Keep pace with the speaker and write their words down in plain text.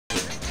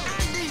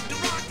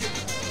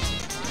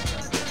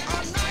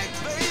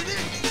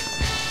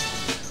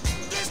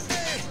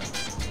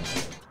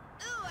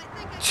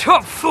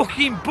top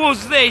fucking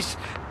buzz, this.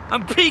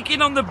 I'm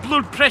peaking on the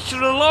blood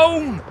pressure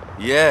alone.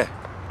 Yeah,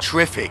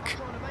 terrific.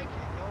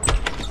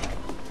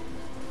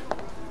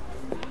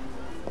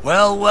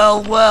 Well,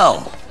 well, well.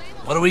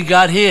 What do we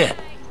got here?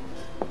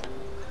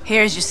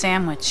 Here's your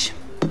sandwich.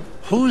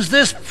 Who's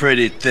this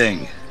pretty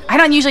thing? I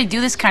don't usually do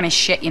this kind of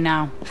shit, you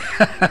know.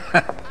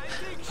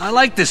 I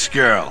like this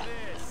girl.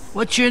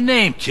 What's your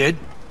name, kid?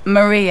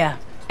 Maria.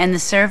 And the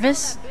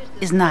service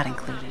is not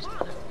included.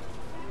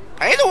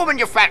 Hey, the woman,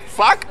 you fat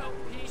fuck!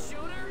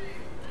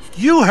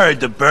 You heard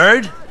the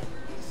bird.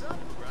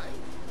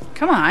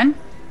 Come on.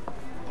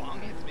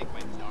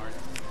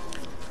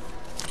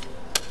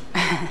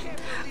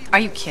 Are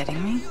you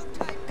kidding me?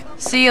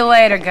 See you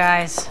later,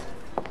 guys.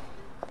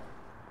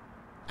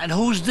 And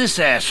who's this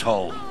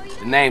asshole?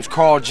 The name's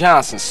Carl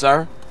Johnson,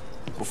 sir.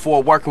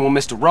 Before working with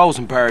Mr.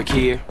 Rosenberg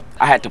here,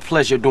 I had the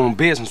pleasure of doing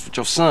business with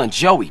your son,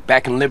 Joey,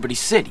 back in Liberty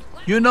City.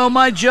 You know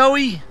my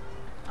Joey?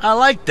 I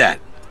like that.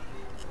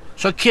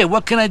 So, kid,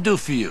 what can I do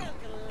for you?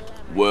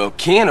 Well,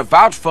 Ken, to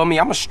vouch for me,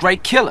 I'm a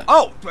straight killer.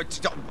 Oh,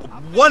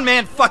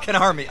 one-man fucking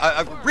army.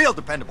 Real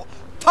dependable.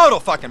 Total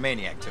fucking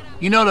maniac, too.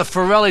 You know the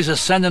Forellis are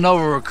sending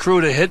over a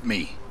crew to hit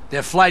me.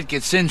 Their flight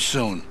gets in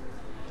soon.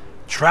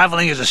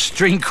 Traveling as a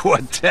string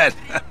quartet.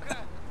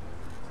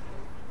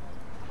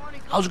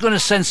 I was gonna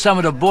send some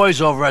of the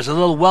boys over as a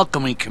little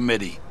welcoming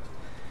committee.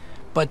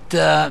 But,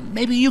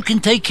 maybe you can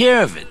take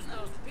care of it.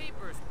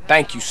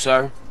 Thank you,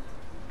 sir.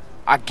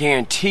 I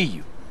guarantee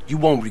you, you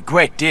won't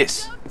regret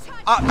this.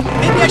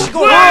 Maybe I should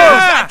go...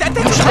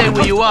 You stay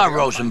where you are,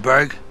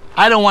 Rosenberg.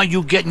 I don't want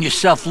you getting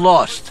yourself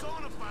lost.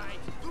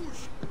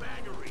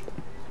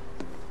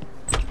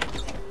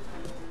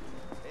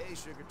 Hey,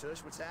 Sugar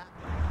Tush, what's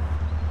happening?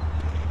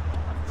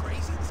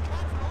 Crazy? This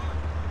guy's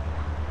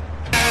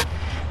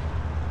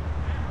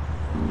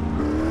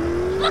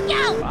Look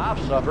out! I've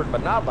suffered,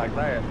 but not like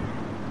that.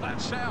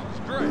 That sounds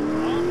great.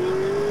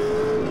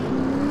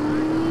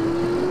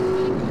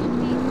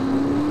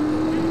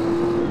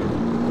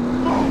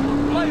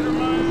 Later,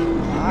 man.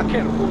 I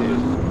can't afford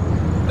this.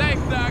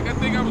 Thanks, Doc. I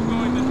think I was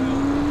going to hell.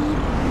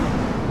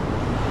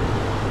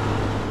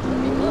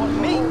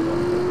 Me?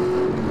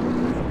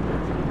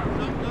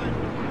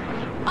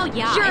 Oh,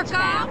 yeah, Jerk it's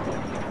bad. off.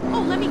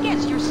 Oh, let me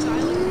guess, you're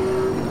silent.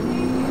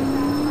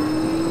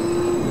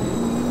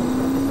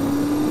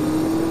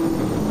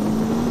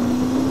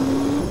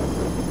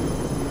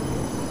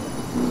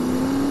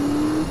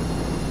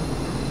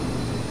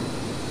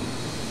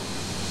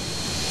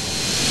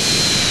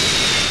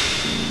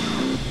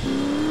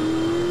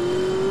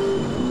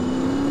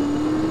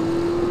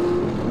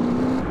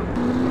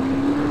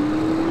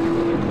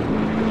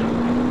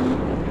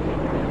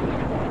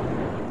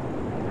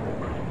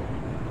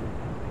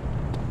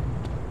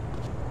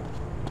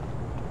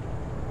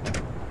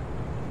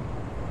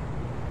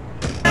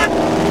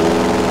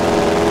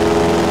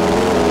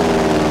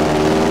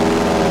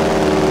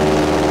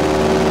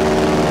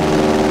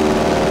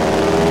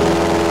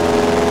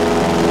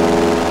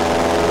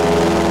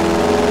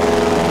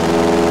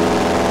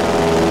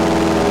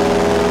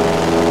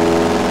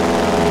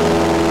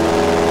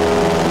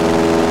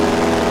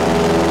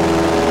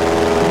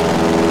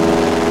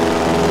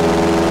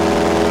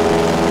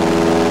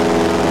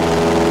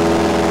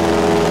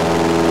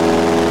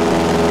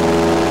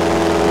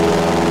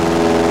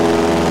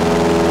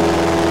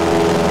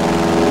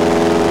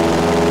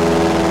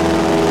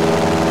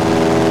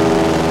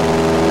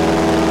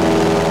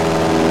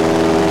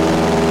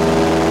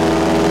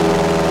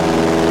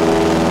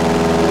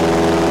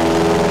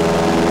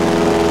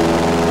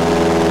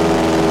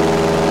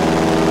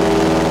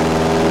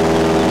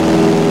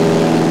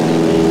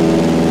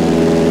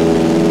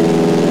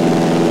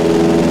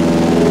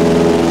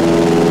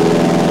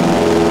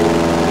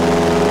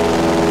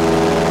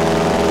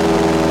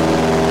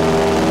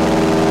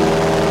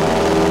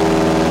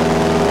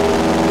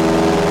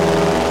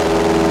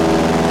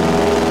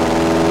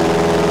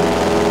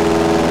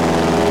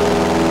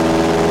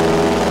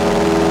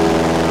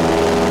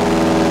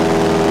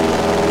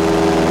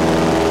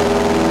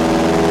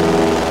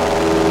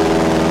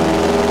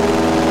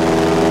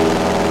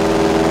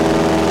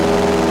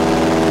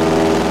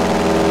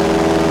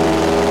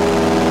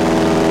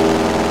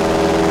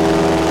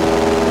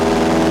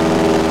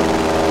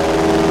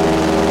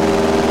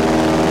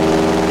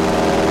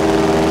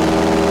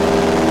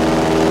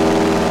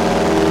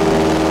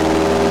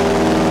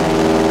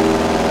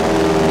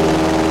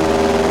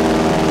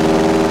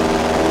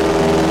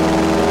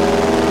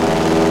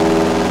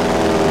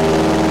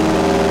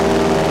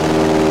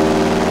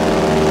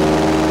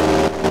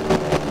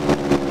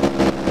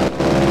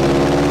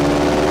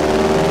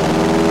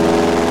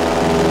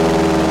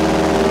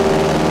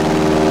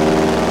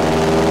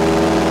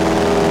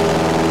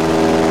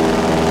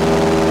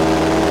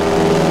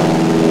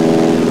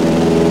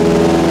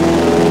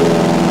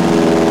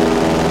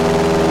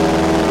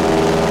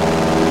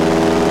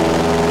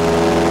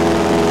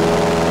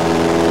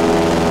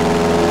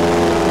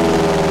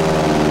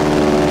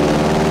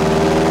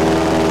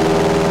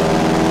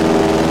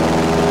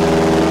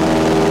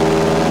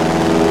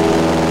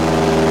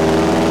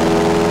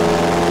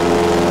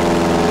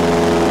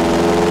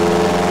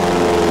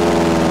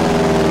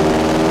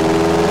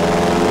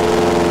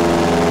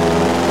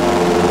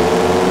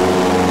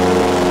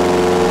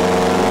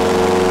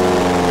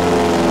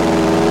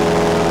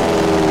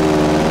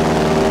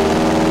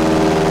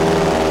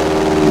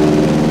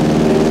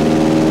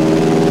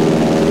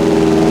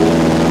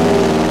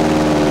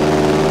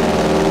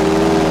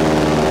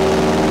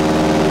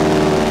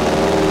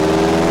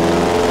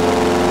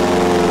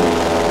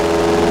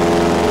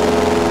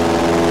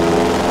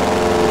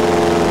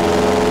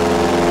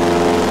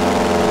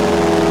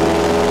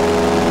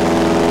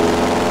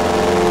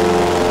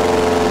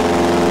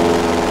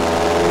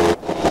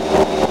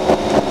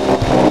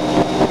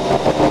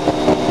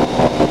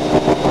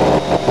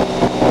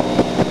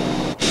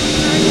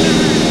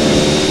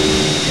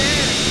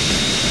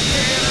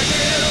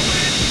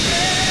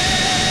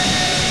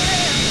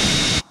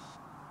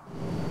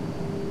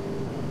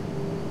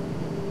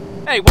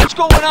 Hey, what's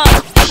going on?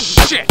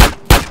 Shit!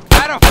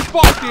 How the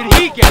fuck did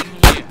he get in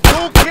here?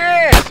 Who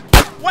cares?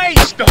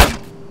 Waste him!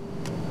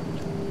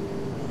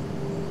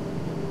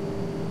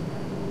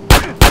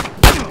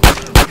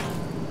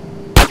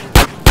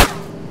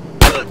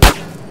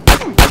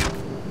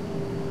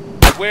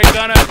 We're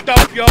gonna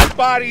dump your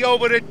body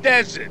over the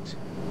desert.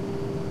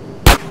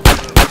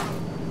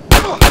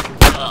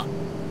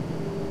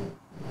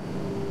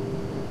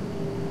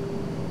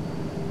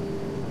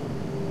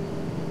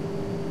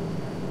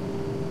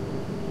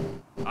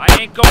 I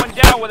ain't going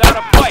down without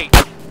a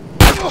fight.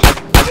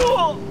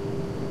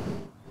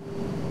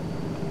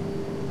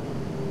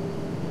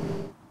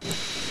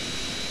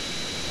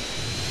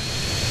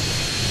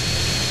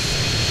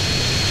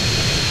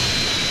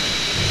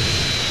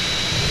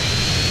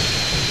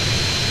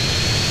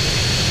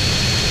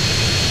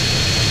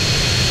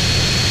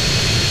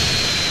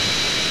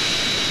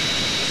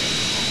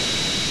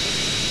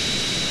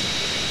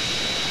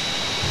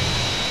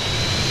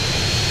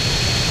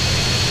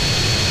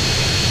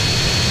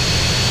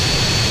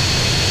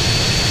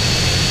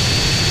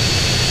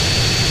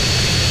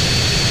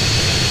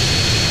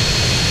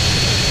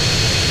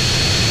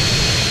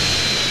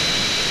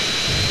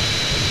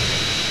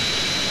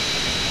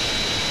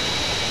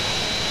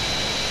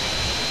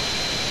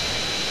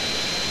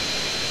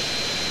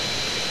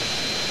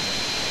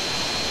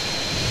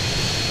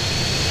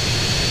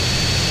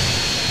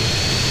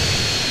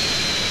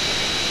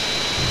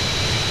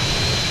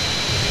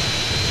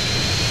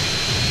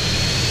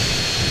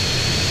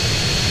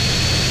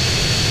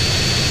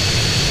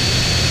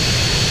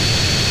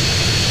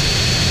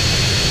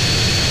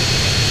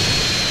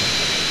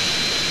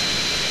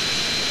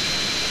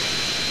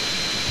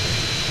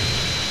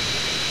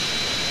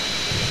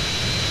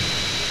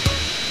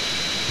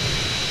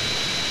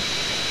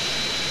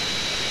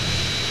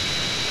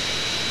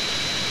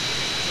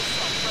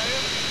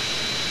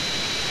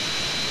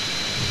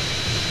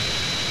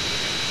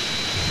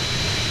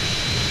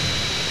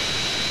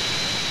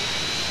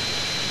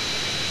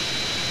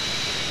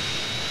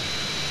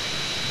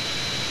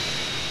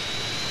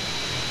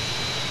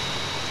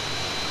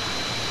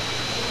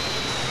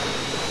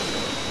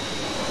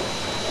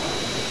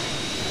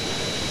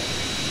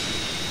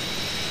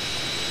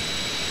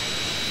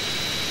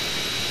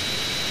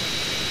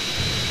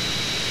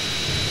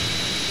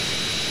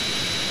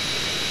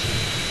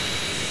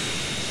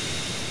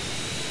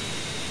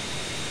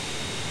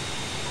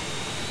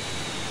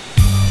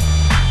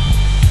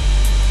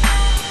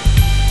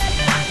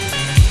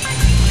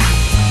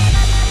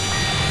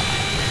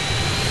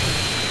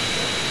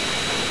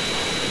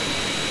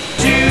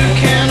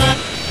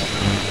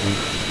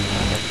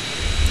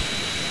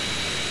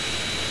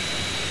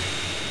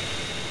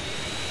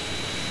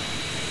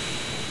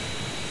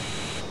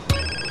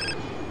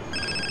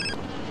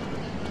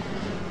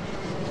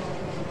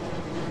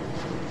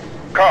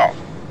 Carl,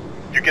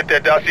 you get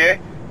that dossier?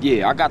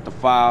 Yeah, I got the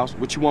files.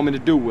 What you want me to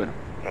do with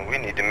them? We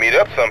need to meet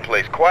up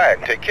someplace quiet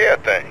and take care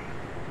of things.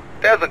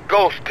 There's a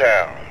ghost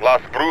town,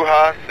 Las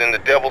Brujas, in the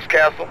Devil's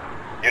Castle.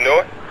 You know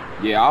it?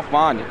 Yeah, I'll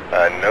find it.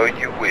 I know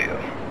you will.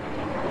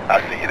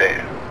 I'll see you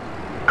there.